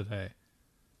people today.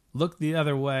 look the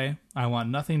other way. I want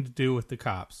nothing to do with the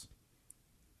cops.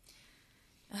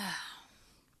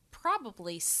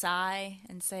 Probably sigh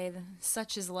and say,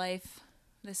 such is life.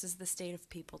 This is the state of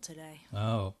people today.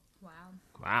 Oh.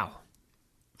 Wow.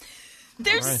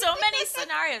 There's All right. so many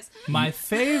scenarios. My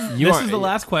fave. You This are- is the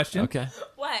last question. Okay.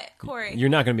 What, Corey? You're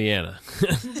not going to be Anna.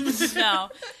 No.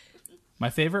 My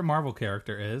favorite Marvel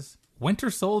character is Winter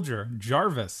Soldier,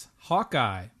 Jarvis,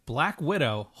 Hawkeye, Black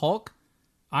Widow, Hulk,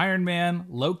 Iron Man,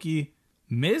 Loki,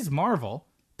 Ms. Marvel,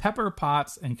 Pepper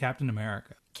Potts, and Captain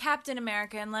America. Captain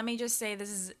America, and let me just say this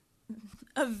is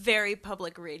a very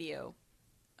public radio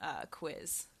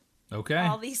quiz. Okay.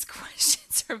 All these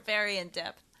questions are very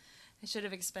in-depth. I should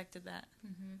have expected that.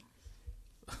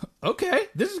 Okay.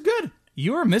 This is good.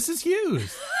 You are Mrs.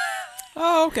 Hughes.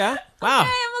 Oh, okay. Wow. Okay,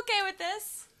 I'm okay with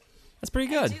this. That's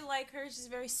pretty I good. do like her. She's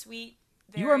very sweet.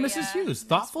 You are very, Mrs. Hughes. nice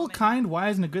Thoughtful, woman. kind,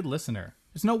 wise, and a good listener.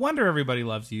 It's no wonder everybody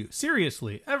loves you.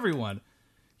 Seriously, everyone.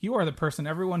 You are the person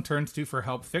everyone turns to for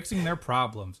help fixing their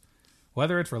problems.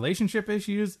 Whether it's relationship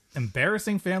issues,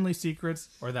 embarrassing family secrets,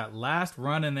 or that last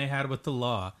run-in they had with the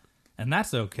law. And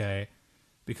that's okay,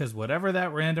 because whatever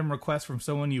that random request from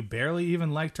someone you barely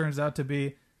even like turns out to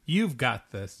be, you've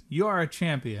got this. You are a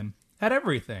champion at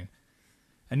everything.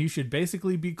 And you should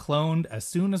basically be cloned as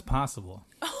soon as possible.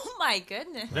 Oh my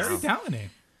goodness. Very downing.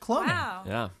 Cloning. Wow.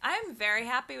 Yeah. I'm very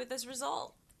happy with this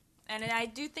result. And I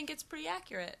do think it's pretty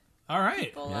accurate. All right.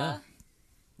 People, Yeah.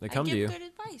 They come I to give you. good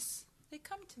advice. They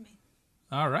come to me.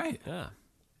 All right. Yeah.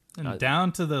 And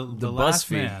down to the last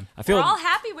BuzzFeed. man. I feel We're all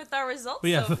happy with our results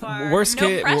Yeah. so far. worst No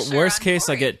case. pressure Worst on case, I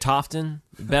Corey. get Tofton.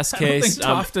 Best I don't think case,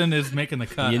 Tofton is making the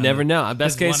cut. you on never it. know.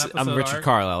 Best His case, I'm one-episode Richard arc.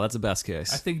 Carlisle. That's the best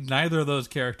case. I think neither of those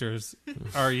characters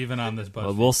are even on this BuzzFeed.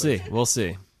 Well, we'll list. see. We'll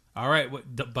see. All right.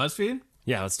 What, BuzzFeed?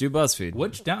 Yeah, let's do BuzzFeed.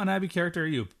 Which Downton Abbey character are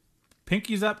you?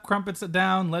 Pinkies up, crumpets it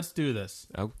down. Let's do this.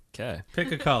 Okay.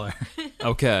 Pick a color.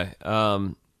 Okay.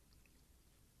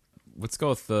 Let's go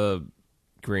with the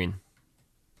green.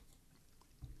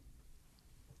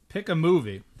 Pick a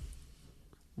movie.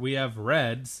 We have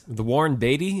Reds, The Warren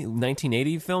Beatty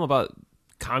 1980 film about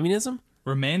communism?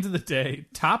 Remains of the Day,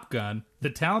 Top Gun, The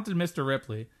Talented Mr.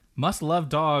 Ripley, Must Love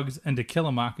Dogs, and To Kill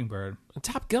a Mockingbird.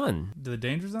 Top Gun. The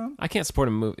Danger Zone? I can't support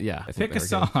a movie. Yeah. I think Pick a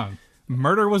they're good. song.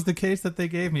 Murder Was the Case That They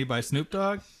Gave Me by Snoop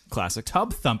Dogg. Classic.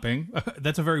 Tub Thumping.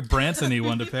 That's a very Branson-y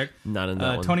one to pick. Not in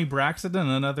that one. Tony Braxton and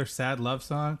another sad love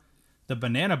song. The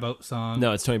Banana Boat song.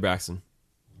 No, it's Tony Braxton.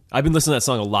 I've been listening to that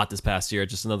song a lot this past year.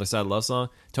 Just another sad love song.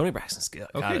 Tony Braxton's good.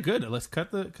 Got Okay, it. good. Let's cut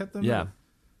the Yeah.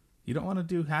 You don't want to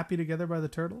do Happy Together by the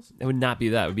Turtles? It would not be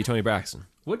that. It would be Tony Braxton.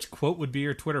 Which quote would be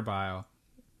your Twitter bio?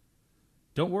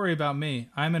 Don't worry about me.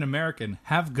 I'm an American.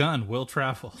 Have gun. Will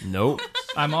travel. Nope.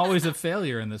 I'm always a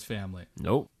failure in this family.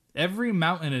 Nope. Every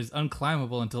mountain is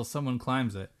unclimbable until someone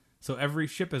climbs it. So every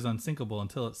ship is unsinkable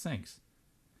until it sinks.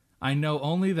 I know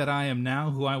only that I am now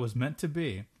who I was meant to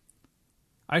be.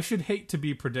 I should hate to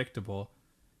be predictable.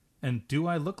 And do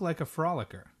I look like a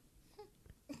frolicker?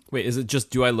 Wait, is it just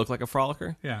Do I Look Like a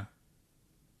Frolicker? Yeah.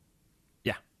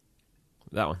 Yeah.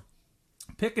 That one.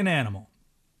 Pick an animal.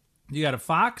 You got a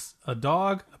fox, a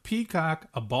dog, a peacock,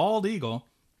 a bald eagle,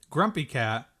 grumpy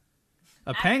cat,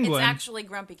 a penguin, It's actually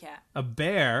Grumpy Cat. a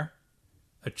bear,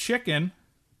 a chicken,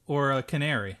 or a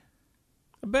canary.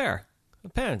 A bear. A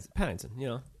Paddington, you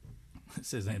know.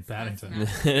 This isn't Paddington.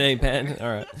 It ain't Paddington.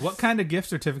 All right. What kind of gift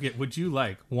certificate would you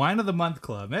like? Wine of the Month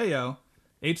Club, Ayo,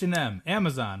 H&M,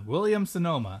 Amazon,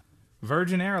 Williams-Sonoma,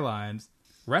 Virgin Airlines,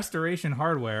 Restoration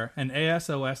Hardware, and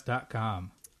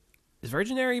ASOS.com. Is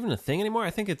Virgin Air even a thing anymore? I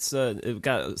think it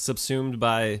got subsumed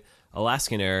by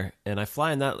Alaskan Air, and I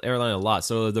fly in that airline a lot.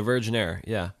 So the Virgin Air,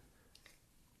 yeah.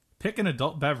 Pick an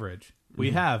adult beverage.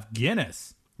 We have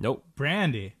Guinness, Nope.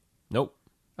 brandy, Nope.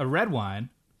 a red wine,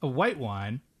 a white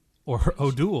wine, or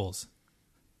O'Doul's.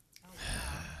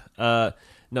 No,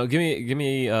 give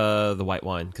me the white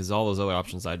wine because all those other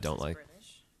options I don't like.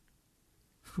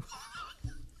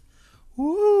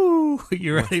 Woo!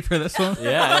 You ready for this one?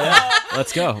 Yeah.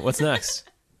 Let's go. What's next?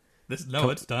 It's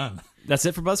done. That's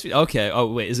it for BuzzFeed? Okay. Oh,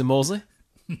 wait. Is it Mosley?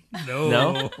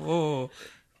 No. Oh.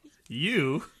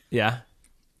 You. Yeah.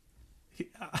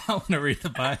 I want to read the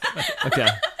bio. Okay.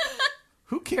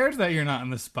 Who cares that you're not in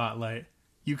the spotlight?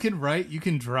 You can write, you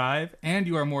can drive, and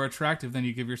you are more attractive than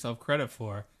you give yourself credit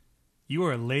for. You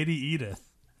are Lady Edith.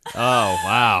 Oh,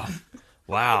 wow.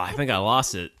 Wow. I think I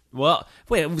lost it. Well,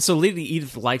 wait. So Lady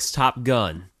Edith likes Top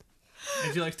Gun.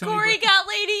 Did you like Tony? Corey got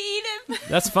Lady Edith.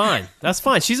 That's fine. That's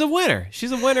fine. She's a winner.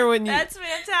 She's a winner when you, That's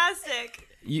fantastic.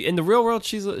 in the real world.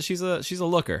 She's a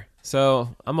looker.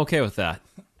 So I'm okay with that.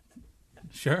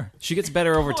 Sure. She gets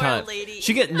better over Poor time. lady.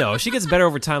 She gets better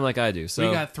over time like I do. So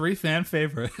We got 3 fan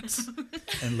favorites.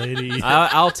 and Lady.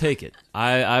 I'll take it.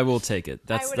 I will take it.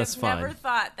 I would That's have fine. never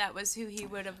thought that was who he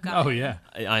would have gotten. Oh yeah,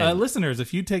 I- listeners,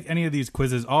 if you take any of these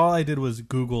quizzes, all I did was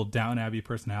Google Downton Abbey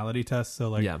personality tests. So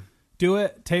like, Yeah. do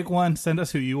it, take one, send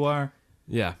us who you are.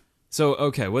 Yeah. So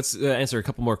okay, let's answer a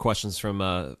couple more questions from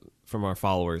our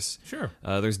followers. Sure.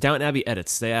 There's Downton Abbey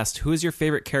edits. They asked, "Who is your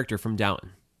favorite character from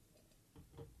Downton?"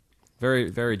 Very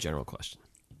very general question.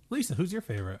 Lisa, who's your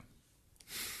favorite?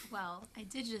 Well, I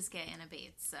did just get Anna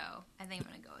Bates, so I think I'm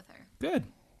going to go with her. Good.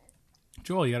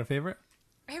 Joel, you got a favorite?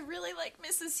 I really like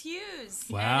Mrs. Hughes.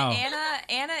 Wow. And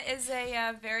Anna is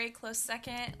a very close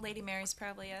second. Lady Mary's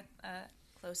probably a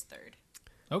close third.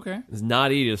 Okay. It's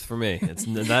not Edith for me.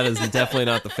 That is definitely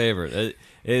not the favorite.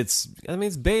 It's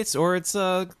Bates or it's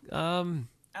Oh,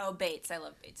 Bates. I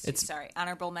love Bates. It's- Sorry.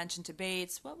 Honorable mention to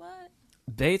Bates. What?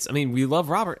 Bates. I mean, we love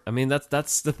Robert. I mean,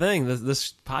 that's the thing.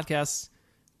 This podcast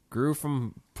grew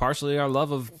from partially our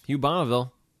love of Hugh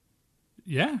Bonneville.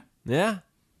 Yeah. Yeah.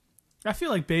 I feel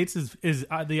like Bates is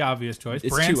the obvious choice.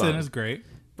 It's too Branson obvious. is great.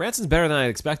 Branson's better than I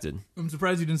expected. I'm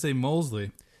surprised you didn't say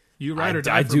Molesley. You ride or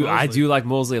die I for do. Molesley. I do like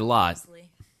Molesley a lot. Honestly.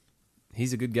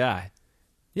 He's a good guy.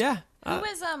 Yeah. Who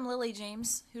is Lily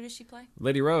James? Who does she play?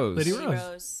 Lady Rose. Lady Lily Rose.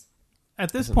 Rose.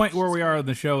 At this point where we are on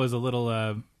the show is a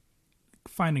little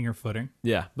finding her footing.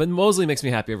 Yeah, but Mosley makes me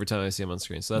happy every time I see him on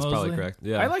screen, so that's probably Molesley. correct.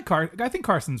 Yeah, I like I think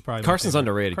Carson's probably Carson's my favorite.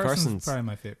 underrated. Carson's probably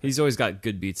my favorite. He's always got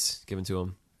good beats given to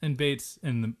him. And Bates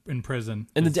in prison.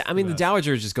 And is the best.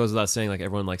 Dowager just goes without saying. Like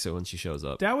everyone likes it when she shows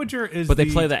up. Dowager is. But they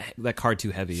the- play that card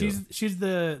too heavy. She's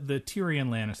the Tyrion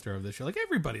Lannister of the show. Like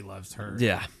everybody loves her.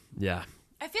 Yeah.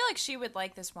 I feel like she would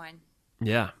like this wine.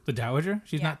 The Dowager.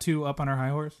 She's Yeah. not too up on her high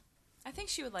horse. I think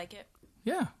she would like it.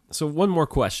 Yeah. So one more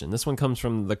question. This one comes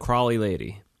from the Crawley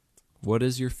lady. What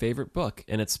is your favorite book?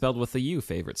 And it's spelled with a U,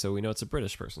 favorite, so we know it's a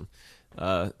British person.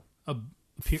 A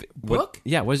What- book.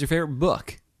 Yeah. What is your favorite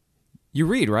book? You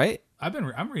read, right?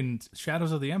 I'm reading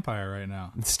Shadows of the Empire right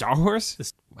now. Star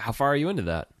Wars. How far are you into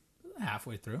that?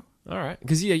 Halfway through. All right,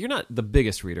 because you're not the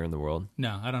biggest reader in the world.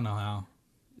 No, I don't know how.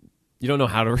 You don't know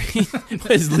how to read.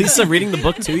 Is Lisa reading the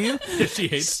book to you? She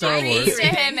hates Star I read Wars. to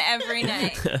him every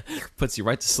night. Puts you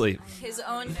right to sleep. His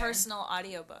own personal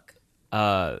audiobook.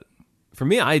 For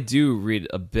me, I do read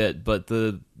a bit, but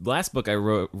the last book I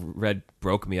read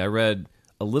broke me. I read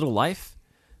A Little Life.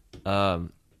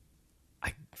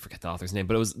 I forget the author's name,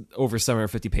 but it was over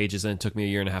 750 pages, and it took me a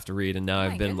year and a half to read. And now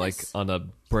I've been goodness. like on a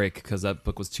break because that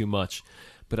book was too much.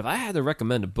 But if I had to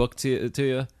recommend a book to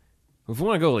you, if we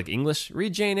want to go like English,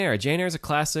 read Jane Eyre. Jane Eyre is a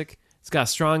classic. It's got a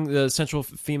strong central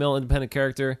female independent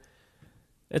character.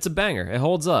 It's a banger. It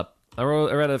holds up. I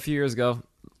read it a few years ago.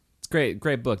 It's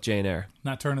great book, Jane Eyre.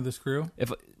 Not Turn of the Screw.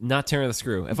 If not Turn of the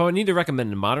Screw. If I would need to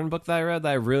recommend a modern book that I read that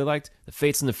I really liked, The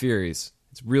Fates and the Furies.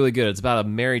 It's really good. It's about a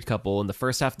married couple, and the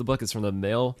first half of the book is from the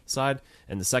male side,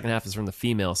 and the second half is from the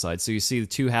female side. So you see the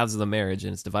two halves of the marriage,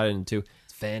 and it's divided into two.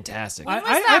 It's fantastic. was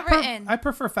that written? I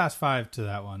prefer Fast Five to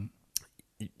that one.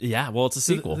 Yeah, well, it's a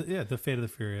sequel. The Fate of the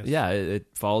Furious. Yeah, it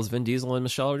follows Vin Diesel and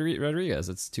Michelle Rodriguez.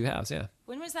 It's two halves, yeah.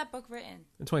 When was that book written?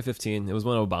 In 2015, it was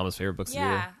one of Obama's favorite books of the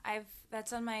year. Yeah,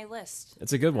 that's on my list.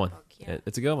 It's a good one. book, yeah.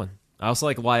 It's a good one. I also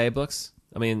like YA books.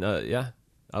 I mean, yeah.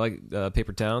 I like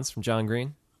Paper Towns from John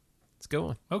Green. It's a good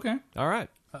one. Okay. All right.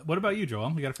 What about you,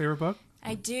 Joel? You got a favorite book?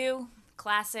 I do.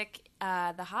 Classic,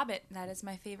 The Hobbit. That is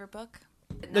my favorite book.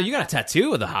 No, you got a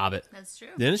tattoo of The Hobbit, That's true.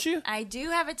 didn't you? I do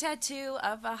have a tattoo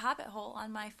of a Hobbit hole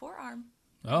on my forearm.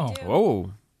 Oh. do.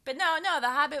 Whoa. But no, The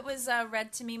Hobbit was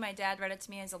read to me. My dad read it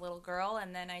to me as a little girl,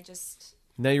 and then I just...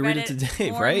 Now you read it to Dave, more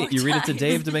and more right? You read it to times.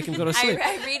 Dave to make him go to sleep.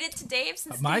 I read it to Dave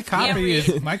since My Dave can't copy read.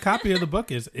 is my copy of the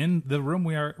book is in the room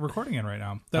we are recording in right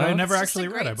now. That Oh, I never it's just actually a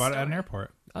read. I great bought it at an story.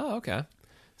 airport. Oh, okay.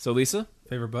 So Lisa,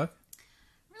 Favorite book?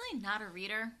 Really not a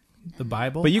reader. The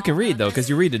Bible. but you can read though because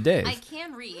you read to Dave. I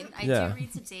can read. I Yeah. do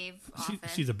read to Dave often.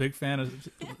 She's a big fan of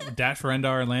Dash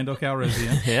Rendar and Lando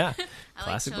Calrissian. Yeah. I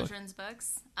Classic like book. children's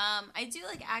books. I do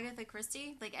like Agatha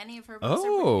Christie. Like any of her books are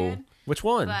Oh, pretty good. which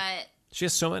one? But She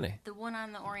has so many. the one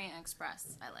on the Orient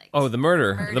Express, I like. Oh, the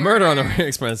murder on the Orient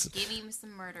Express. Give me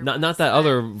some murder. Not books, that but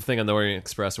other thing on the Orient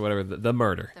Express or whatever. The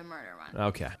murder. The murder one.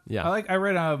 Okay. Yeah. I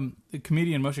read the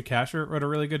comedian Moshe Kasher wrote a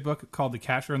really good book called The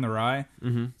Casher and the Rye.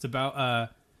 Mm-hmm. It's about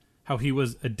how he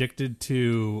was addicted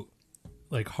to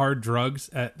like hard drugs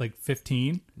at like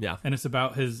 15. Yeah. And it's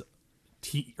about his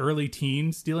early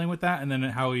teens dealing with that, and then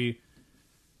how he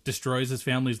destroys his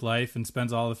family's life and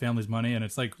spends all the family's money, and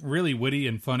it's like really witty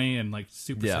and funny and like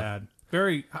super Yeah. sad.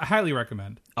 I highly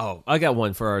recommend. Oh, I got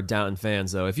one for our Downton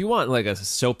fans though. If you want like a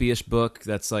soapy-ish book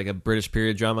that's like a British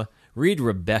period drama, read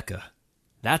Rebecca.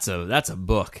 That's a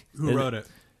book. Who wrote it?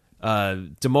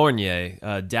 De Mornay,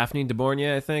 Daphne de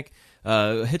Mornay, I think.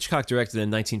 Hitchcock directed in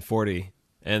 1940,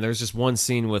 and there's just one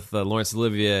scene with Laurence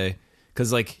Olivier,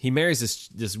 because like he marries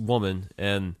this woman,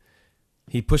 and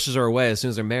he pushes her away as soon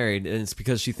as they're married, and it's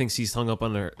because she thinks he's hung up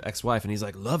on her ex-wife, and he's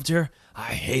like, loved her,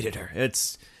 I hated her.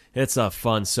 It's a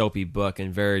fun, soapy book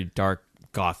and very dark,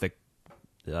 gothic,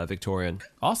 Victorian.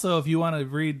 Also, if you want to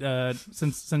read,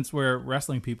 since we're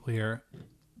wrestling people here,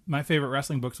 my favorite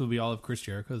wrestling books will be all of Chris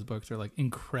Jericho's books. Are like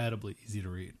incredibly easy to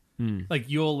read. Like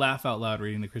you'll laugh out loud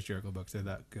reading the Chris Jericho books. They're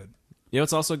that good. You know,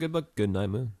 it's also a good book, Good Night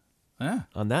Moon. Yeah.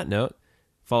 On that note,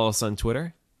 follow us on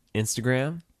Twitter,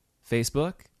 Instagram,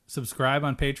 Facebook. Subscribe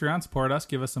on Patreon. Support us.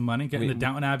 Give us some money. Get in the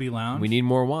Downton Abbey Lounge. We need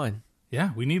more wine.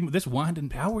 Yeah, we need this wine.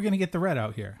 And how we're going to get the red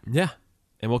out here. Yeah.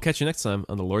 And we'll catch you next time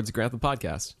on the Lords of Grantham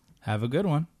podcast. Have a good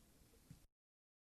one.